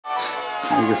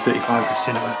Omega 35 go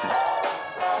cinematic.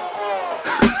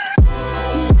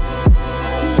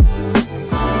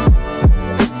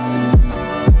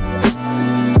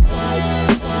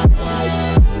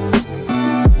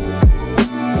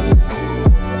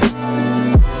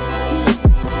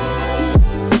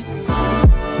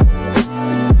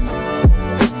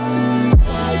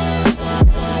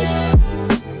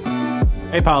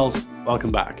 Hey pals,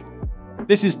 welcome back.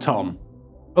 This is Tom.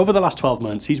 Over the last 12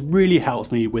 months, he's really helped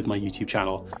me with my YouTube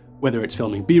channel, whether it's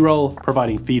filming B-roll,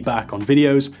 providing feedback on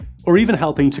videos, or even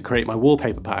helping to create my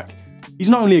wallpaper pack. He's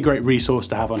not only a great resource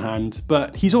to have on hand,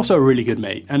 but he's also a really good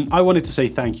mate, and I wanted to say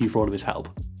thank you for all of his help.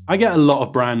 I get a lot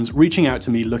of brands reaching out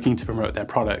to me looking to promote their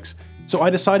products, so I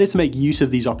decided to make use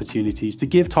of these opportunities to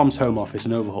give Tom's home office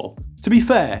an overhaul. To be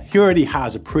fair, he already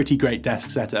has a pretty great desk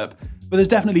setup, but there's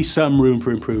definitely some room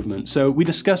for improvement, so we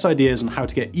discuss ideas on how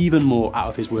to get even more out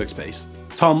of his workspace.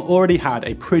 Tom already had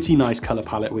a pretty nice colour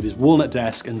palette with his walnut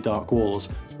desk and dark walls,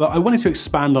 but I wanted to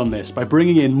expand on this by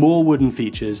bringing in more wooden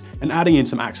features and adding in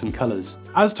some accent colours.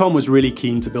 As Tom was really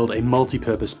keen to build a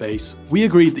multi-purpose space, we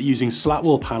agreed that using slat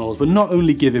wall panels would not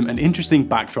only give him an interesting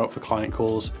backdrop for client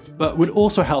calls, but would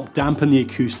also help dampen the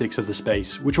acoustics of the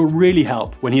space, which will really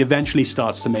help when he eventually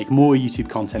starts to make more YouTube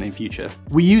content in future.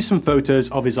 We used some photos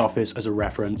of his office as a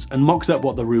reference and mocked up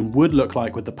what the room would look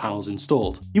like with the panels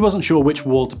installed. He wasn't sure which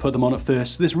wall to put them on at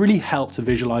first, so this really helped to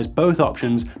visualize both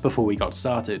options before we got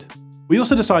started. We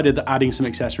also decided that adding some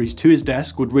accessories to his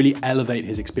desk would really elevate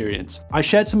his experience. I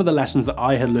shared some of the lessons that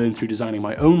I had learned through designing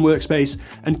my own workspace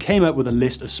and came up with a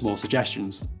list of small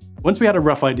suggestions. Once we had a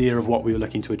rough idea of what we were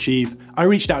looking to achieve, I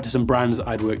reached out to some brands that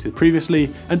I'd worked with previously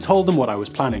and told them what I was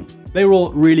planning. They were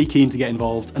all really keen to get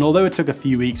involved, and although it took a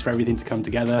few weeks for everything to come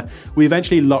together, we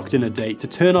eventually locked in a date to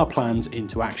turn our plans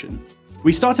into action.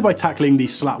 We started by tackling the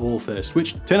slat wall first,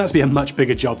 which turned out to be a much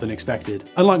bigger job than expected.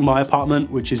 Unlike my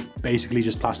apartment, which is basically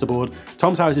just plasterboard,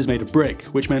 Tom's house is made of brick,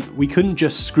 which meant we couldn't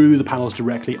just screw the panels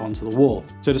directly onto the wall.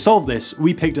 So to solve this,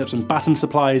 we picked up some batten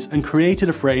supplies and created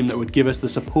a frame that would give us the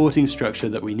supporting structure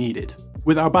that we needed.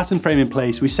 With our batten frame in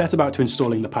place, we set about to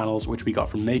installing the panels, which we got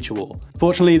from Nature Wall.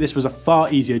 Fortunately, this was a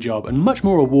far easier job and much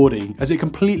more rewarding, as it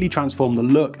completely transformed the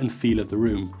look and feel of the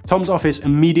room. Tom's office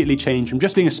immediately changed from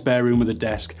just being a spare room with a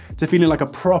desk to feeling like a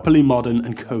properly modern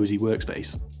and cozy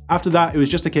workspace. After that, it was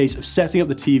just a case of setting up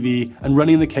the TV and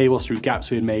running the cables through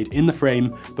gaps we had made in the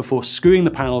frame before screwing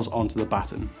the panels onto the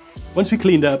batten. Once we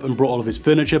cleaned up and brought all of his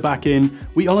furniture back in,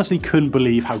 we honestly couldn't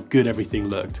believe how good everything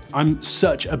looked. I'm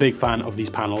such a big fan of these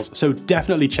panels, so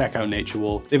definitely check out Nature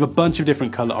Wall. They have a bunch of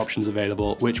different colour options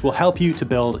available, which will help you to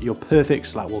build your perfect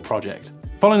slat wall project.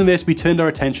 Following this, we turned our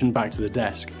attention back to the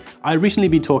desk. I had recently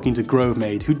been talking to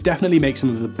Grovemade, who definitely make some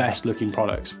of the best looking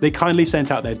products. They kindly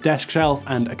sent out their desk shelf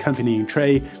and accompanying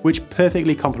tray, which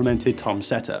perfectly complemented Tom's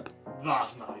setup.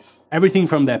 That's nice. Everything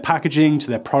from their packaging to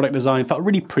their product design felt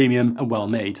really premium and well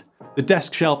made. The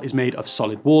desk shelf is made of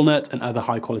solid walnut and other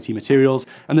high quality materials,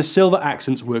 and the silver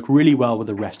accents work really well with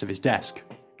the rest of his desk.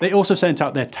 They also sent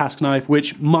out their task knife,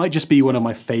 which might just be one of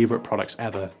my favourite products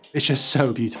ever. It's just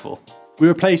so beautiful. We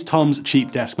replaced Tom's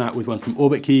cheap desk mat with one from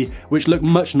OrbitKey, which looked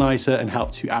much nicer and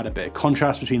helped to add a bit of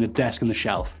contrast between the desk and the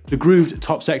shelf. The grooved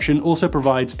top section also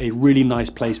provides a really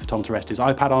nice place for Tom to rest his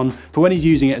iPad on for when he's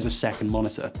using it as a second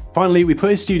monitor. Finally, we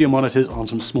put his studio monitors on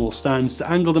some small stands to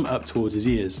angle them up towards his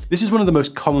ears. This is one of the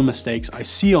most common mistakes I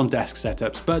see on desk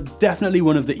setups, but definitely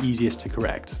one of the easiest to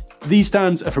correct. These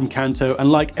stands are from Kanto,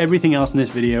 and like everything else in this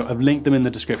video, I've linked them in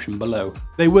the description below.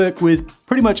 They work with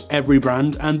pretty much every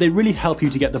brand, and they really help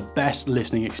you to get the best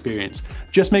listening experience.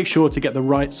 Just make sure to get the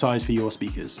right size for your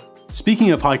speakers. Speaking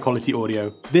of high quality audio,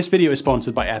 this video is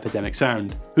sponsored by Epidemic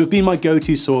Sound, who have been my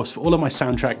go-to source for all of my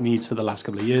soundtrack needs for the last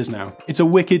couple of years now. It's a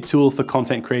wicked tool for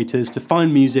content creators to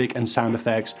find music and sound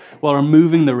effects while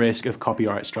removing the risk of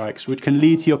copyright strikes, which can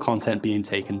lead to your content being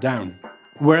taken down.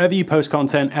 Wherever you post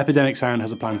content, Epidemic Sound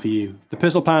has a plan for you. The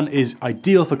personal plan is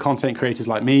ideal for content creators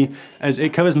like me, as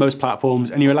it covers most platforms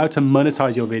and you're allowed to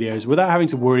monetize your videos without having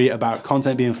to worry about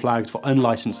content being flagged for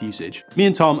unlicensed usage. Me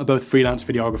and Tom are both freelance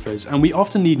videographers, and we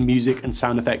often need music and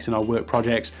sound effects in our work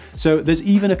projects, so there's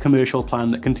even a commercial plan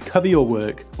that can cover your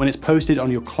work when it's posted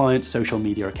on your client's social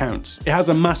media accounts. It has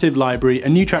a massive library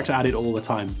and new tracks are added all the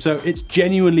time, so it's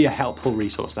genuinely a helpful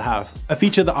resource to have. A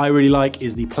feature that I really like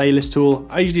is the playlist tool.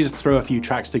 I usually just throw a few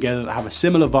tracks together that have a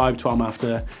similar vibe to what I'm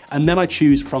after, and then I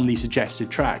choose from the suggested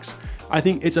tracks. I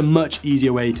think it's a much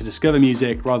easier way to discover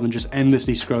music rather than just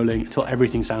endlessly scrolling until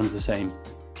everything sounds the same.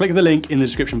 Click the link in the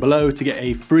description below to get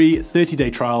a free 30-day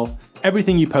trial.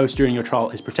 Everything you post during your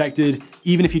trial is protected,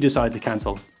 even if you decide to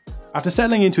cancel. After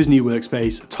settling into his new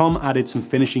workspace, Tom added some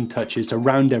finishing touches to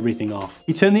round everything off.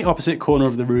 He turned the opposite corner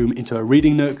of the room into a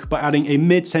reading nook by adding a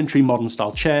mid-century modern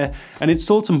style chair and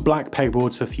installed some black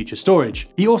pegboards for future storage.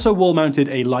 He also wall mounted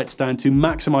a light stand to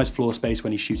maximize floor space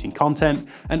when he's shooting content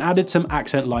and added some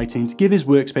accent lighting to give his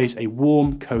workspace a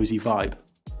warm, cozy vibe.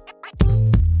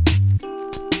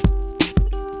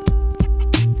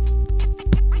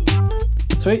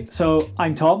 Sweet, so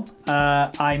I'm Tom,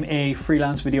 I'm a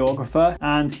freelance videographer,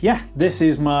 and yeah, this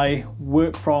is my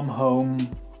work from home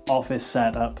office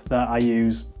setup that I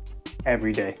use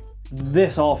every day.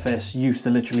 This office used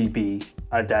to literally be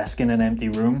a desk in an empty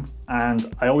room,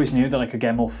 and I always knew that I could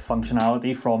get more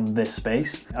functionality from this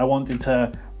space. I wanted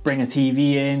to bring a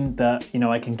TV in that, you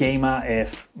know, I can game at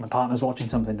if my partner's watching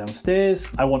something downstairs.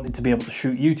 I wanted to be able to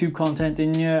shoot YouTube content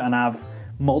in here and have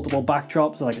multiple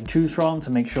backdrops that I can choose from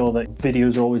to make sure that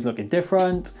videos are always looking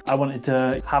different. I wanted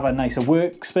to have a nicer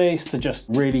workspace to just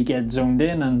really get zoned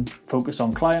in and focus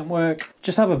on client work.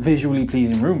 Just have a visually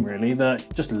pleasing room really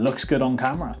that just looks good on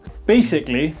camera.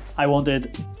 Basically, I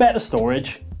wanted better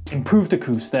storage, improved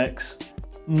acoustics,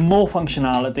 more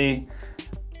functionality,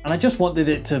 and I just wanted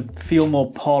it to feel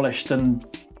more polished and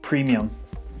premium.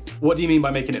 What do you mean by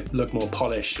making it look more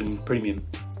polished and premium?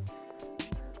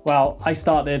 Well, I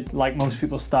started like most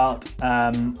people start.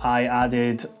 I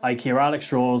added IKEA Alex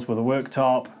drawers with a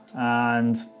worktop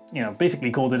and, you know, basically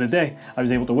called it a day. I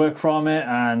was able to work from it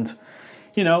and,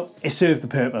 you know, it served the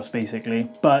purpose basically.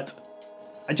 But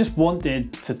I just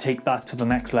wanted to take that to the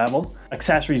next level.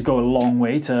 Accessories go a long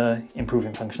way to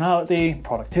improving functionality,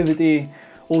 productivity,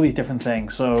 all these different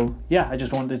things. So yeah, I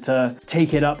just wanted to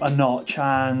take it up a notch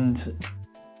and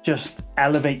just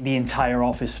elevate the entire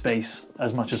office space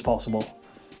as much as possible.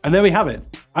 And there we have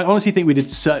it. I honestly think we did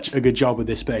such a good job with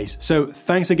this space. So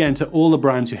thanks again to all the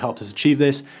brands who helped us achieve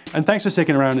this, and thanks for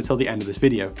sticking around until the end of this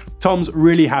video. Tom's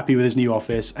really happy with his new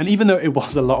office, and even though it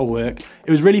was a lot of work, it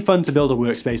was really fun to build a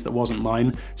workspace that wasn't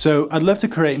mine, so I'd love to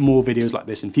create more videos like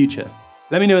this in future.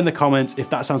 Let me know in the comments if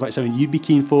that sounds like something you'd be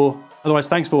keen for. Otherwise,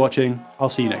 thanks for watching. I'll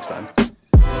see you next time.